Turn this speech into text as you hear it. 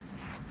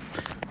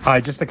Hi,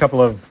 just a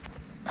couple of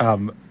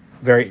um,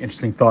 very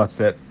interesting thoughts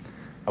that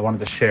I wanted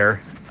to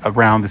share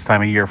around this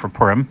time of year for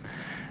Purim.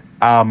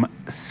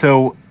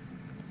 So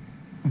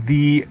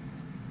the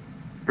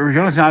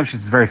Jonas Janowitz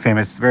is very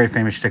famous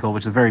shtickle,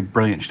 which is a very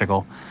brilliant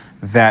shtickle.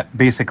 That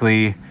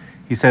basically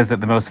he says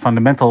that the most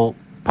fundamental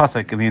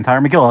pasuk in the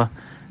entire Megillah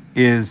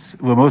is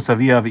Lemos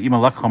Avia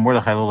v'Ima Lacham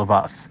Mordechai Lo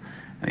Lavas.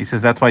 And he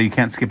says that's why you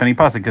can't skip any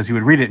pasuk because you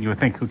would read it and you would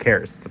think, who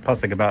cares? It's a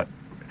pasuk about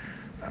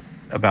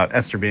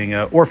Esther being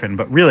an orphan,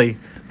 but really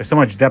there's so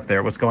much depth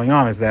there. What's going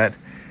on is that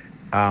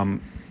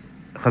um,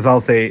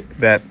 Chazal say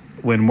that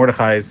when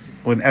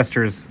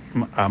Esther's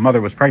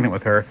mother was pregnant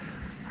with her,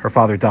 her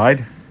father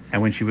died,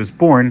 and when she was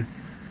born,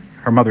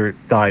 her mother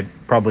died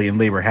probably in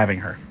labor having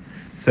her.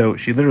 So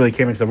she literally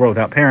came into the world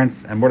without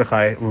parents, and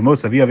Mordechai,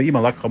 Mordechai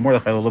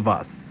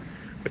Lavas,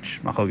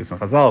 which Machlokes and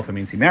Chazal, if it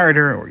means he married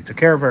her or he took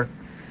care of her,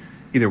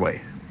 either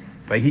way.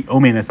 But he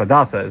Omenes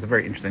Adasa is a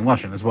very interesting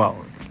lesson as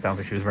well. It sounds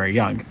like she was very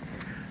young.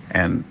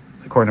 And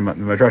according to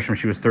the Midrashim,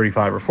 she was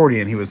 35 or 40,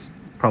 and he was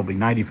probably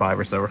 95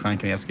 or so. Rechaim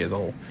Kanievsky has a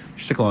whole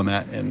shtickle on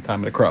that in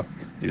Time of the Krah.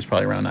 He was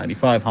probably around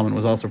 95. Haman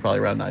was also probably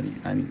around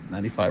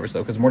 95 or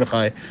so, because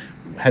Mordechai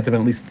had to have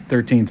been at least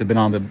 13 to have been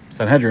on the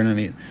Sanhedrin,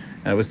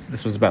 and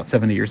this was about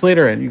 70 years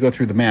later, and you go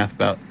through the math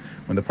about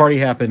when the party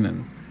happened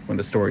and when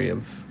the story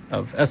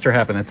of Esther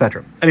happened,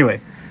 etc.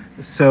 Anyway,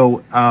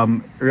 so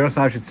Rios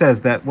Nashid says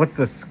that what's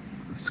the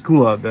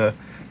skula, the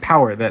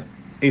power that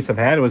Esav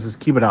had? It was his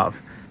kibbud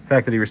av, the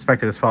fact that he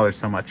respected his father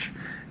so much.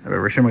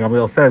 Rishon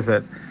Gamliel says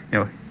that,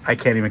 I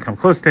can't even come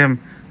close to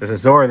him. There's a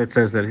Zohar that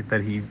says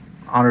that he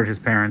honored his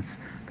parents.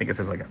 I think it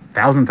says like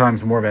 1,000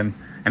 times more than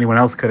anyone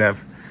else could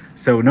have.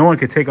 So no one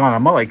could take on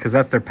Amalek because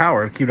that's their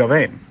power, kibbud av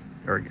aim,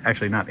 or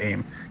actually not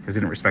aim because he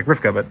didn't respect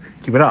Rivka, but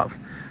kibbud av.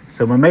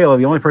 So Mamela,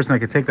 the only person that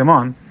could take them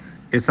on,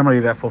 is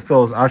somebody that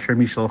fulfills Asher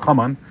Mishal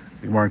Haman,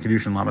 more in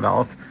Kedushin Lamed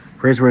Aleph.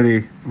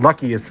 Praiseworthy,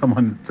 lucky is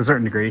someone to a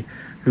certain degree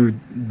who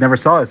never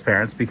saw his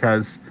parents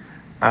because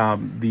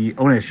the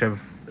onish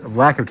of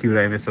lack of kibbud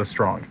av is so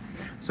strong.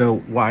 So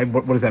why?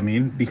 What does that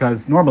mean?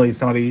 Because normally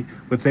somebody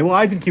would say, "Well,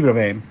 I did kibbud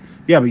av."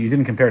 Yeah, but you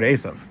didn't compare to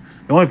Esav.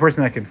 The only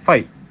person that can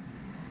fight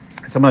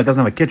is someone that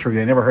doesn't have a kitcher,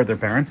 they never heard their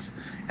parents,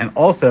 and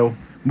also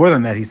more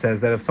than that, he says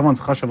that if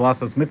someone's chashav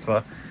lasos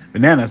mitzvah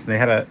bananas,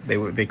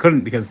 they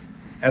couldn't because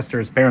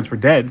Esther's parents were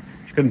dead.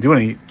 She couldn't do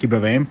any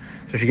kibbud av,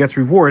 so she gets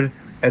reward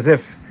as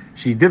if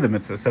she did the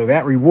mitzvah. So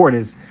that reward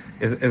is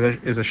a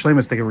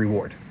shleimistic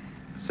reward.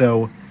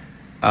 So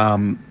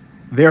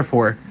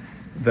therefore,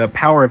 the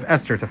power of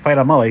Esther to fight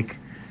Amalek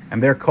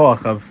and their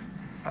koach of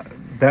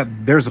that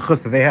there's a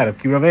chus that they had of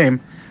kibbud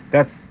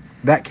av,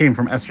 that came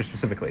from Esther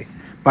specifically.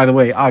 By the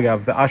way,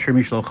 Agav, the Asher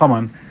Mishal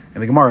Chaman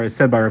in the Gemara is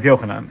said by Rav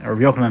Yochanan. Rav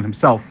Yochanan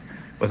himself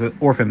was an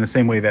orphan the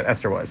same way that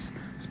Esther was.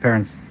 His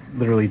parents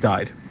literally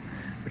died,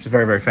 which is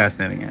very, very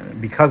fascinating.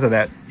 And because of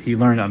that, he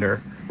learned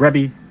under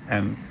Rebbe,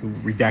 and who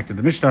redacted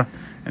the Mishnah,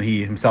 and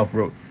he himself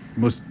wrote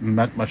much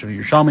of the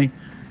Yerushalmi.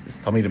 His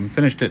Talmidim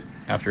finished it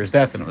after his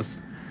death, and it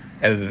was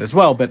edited as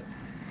well. But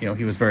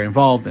he was very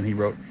involved, and he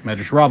wrote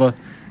Medrash Rabbah,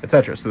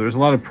 etc. So there's a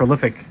lot of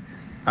prolific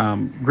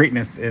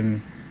greatness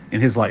in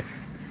his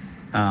life.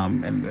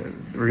 And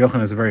Rav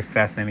Yochanan is a very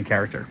fascinating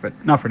character, but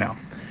not for now.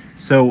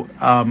 So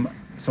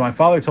my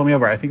father told me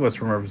over, I think it was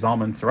from Rav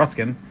Zalman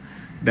Sorotzkin,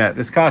 that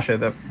this kasha,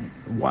 that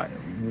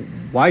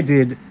why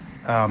did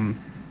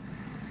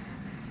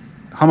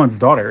Haman's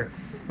daughter,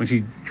 when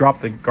she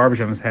dropped the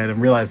garbage on his head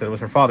and realized that it was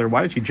her father,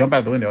 why did she jump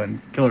out the window and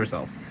kill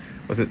herself?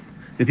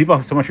 Did people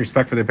have so much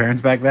respect for their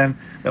parents back then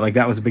that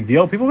that was a big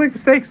deal? People make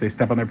mistakes. They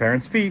step on their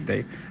parents' feet.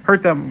 They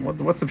hurt them.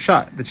 What's the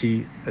pshat that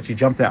she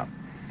jumped out?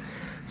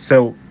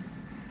 So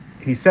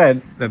he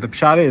said that the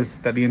pshat is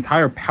that the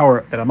entire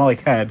power that Amalek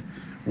had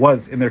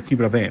was in their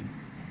kibbud av aim.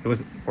 It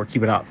was, or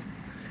kibbud av.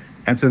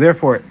 And so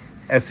therefore,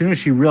 as soon as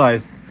she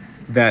realized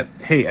that,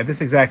 hey, at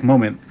this exact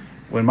moment,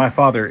 when my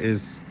father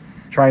is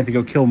trying to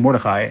go kill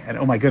Mordechai, and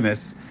oh my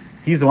goodness,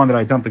 he's the one that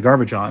I dumped the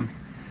garbage on,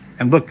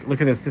 and look at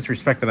this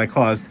disrespect that I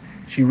caused,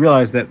 she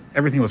realized that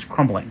everything was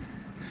crumbling.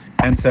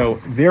 And so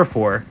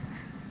therefore,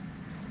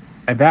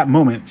 at that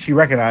moment, she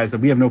recognized that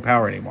we have no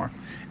power anymore.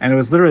 And it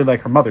was literally like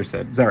her mother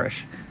said,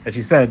 Zeresh, that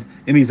she said,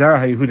 Imi Zerah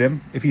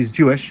HaYehudim, if he's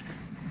Jewish, ...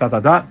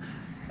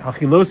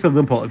 if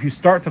you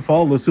start to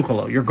fall, lo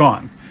suchalo, you're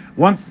gone.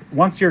 Once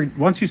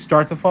you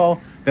start to fall,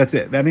 that's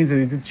it. That means that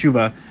they did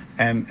tshuva,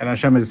 and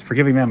Hashem is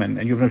forgiving them,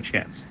 and you have no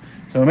chance.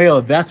 So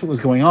Mamela, that's what was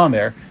going on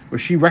there, where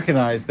she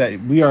recognized that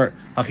we are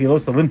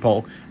hachilosa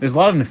limpol. There's a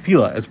lot of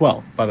nefila as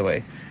well, by the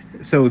way.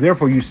 So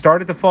therefore, you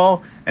started to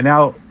fall, and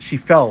now she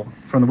fell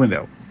from the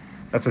window.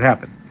 That's what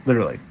happened,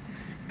 literally.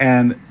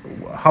 And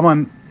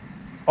Haman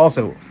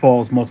also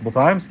falls multiple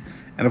times,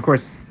 and of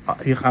course,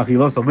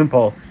 hachilosa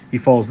limpol, he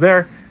falls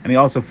there, and he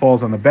also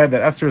falls on the bed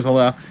that Esther is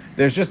allowed.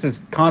 There's just this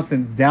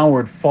constant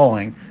downward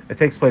falling that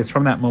takes place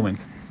from that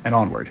moment and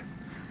onward,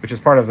 which is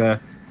part of the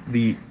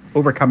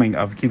overcoming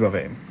of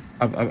kibbud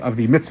av, of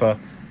the mitzvah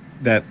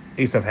that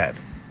Esav had.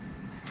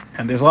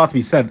 And there's a lot to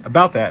be said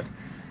about that,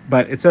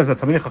 but it says that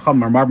Talmidei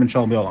Chacham are marbin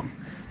shalom b'olam.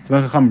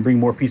 Talmidei Chacham bring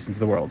more peace into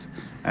the world.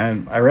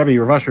 And our Rebbe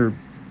Rav Asher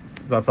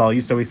Zatzal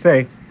used to always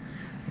say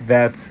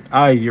that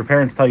your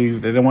parents tell you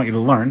they don't want you to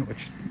learn,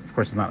 which of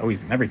course is not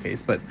always in every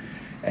case, but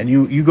and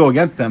you go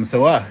against them.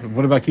 So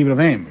what about keeping of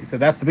aim? He said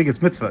that's the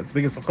biggest mitzvah, it's the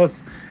biggest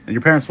suchus, and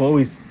your parents will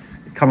always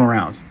come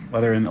around,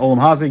 whether in Olam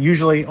Haza,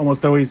 usually,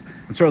 almost always,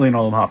 and certainly in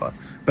Olam Haba.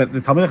 But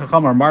the Talmidei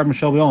Chacham or Mar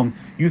Mishal B'Olam,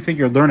 you think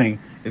your learning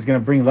is going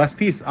to bring less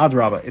peace?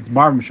 Adrabah, it's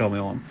Mar Mishal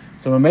B'Olam.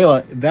 So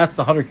Mamela, that's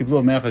the Hadar Kiblu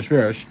of Melech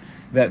Hashvirish,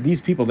 that these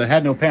people that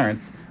had no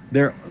parents,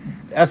 their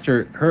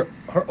Esther, her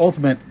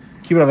ultimate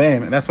kibbut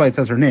aim, and that's why it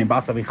says her name,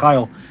 Bas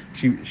Avichail.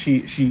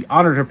 She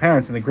honored her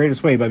parents in the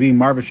greatest way by being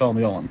Mar B'Shalom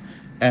Yolam.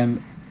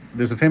 And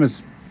there's a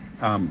famous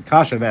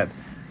kasha that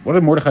what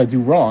did Mordechai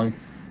do wrong?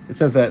 It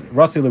says that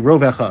Ratzi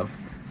Lerov Echav.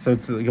 So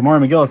it's the Gemara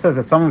Megillah says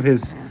that some of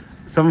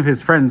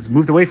his friends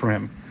moved away from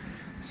him.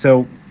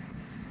 So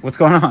what's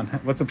going on?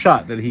 What's the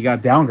pshat? That he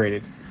got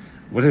downgraded?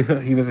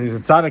 He was a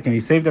tzaddik and he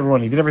saved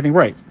everyone. He did everything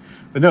right.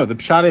 But no, the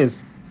pshat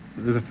is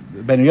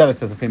Ben Yada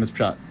says a famous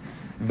pshat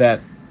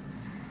that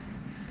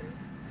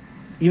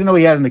even though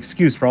he had an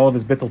excuse for all of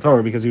his bittul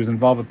Torah because he was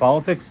involved with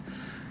politics,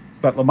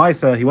 but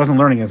Lamaisa, he wasn't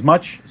learning as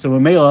much. So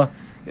Mamela,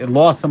 it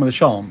lost some of the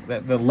shalom.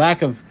 That the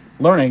lack of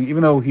learning,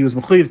 even though he was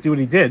mechliv to do what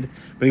he did,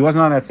 but he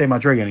wasn't on that same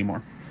madrig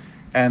anymore.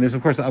 And there's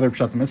of course other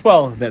pshatim as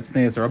well. That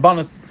Sneis are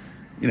Rabbanis,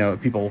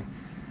 people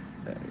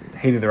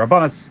hated the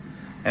Rabbanis,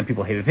 and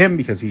people hated him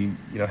because he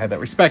had that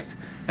respect.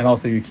 And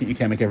also you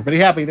can't make everybody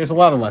happy. There's a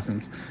lot of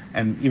lessons,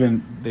 and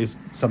even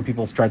some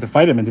people tried to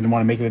fight him and didn't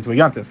want to make it into a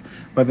yantif.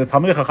 But the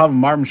Talmidei Chacham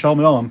Mar Mishal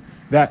Me'olam,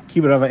 that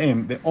kibbut av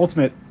aim, the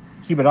ultimate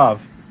kibbut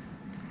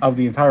of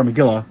the entire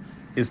Megillah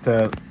is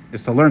to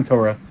learn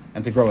Torah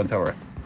and to grow in Torah.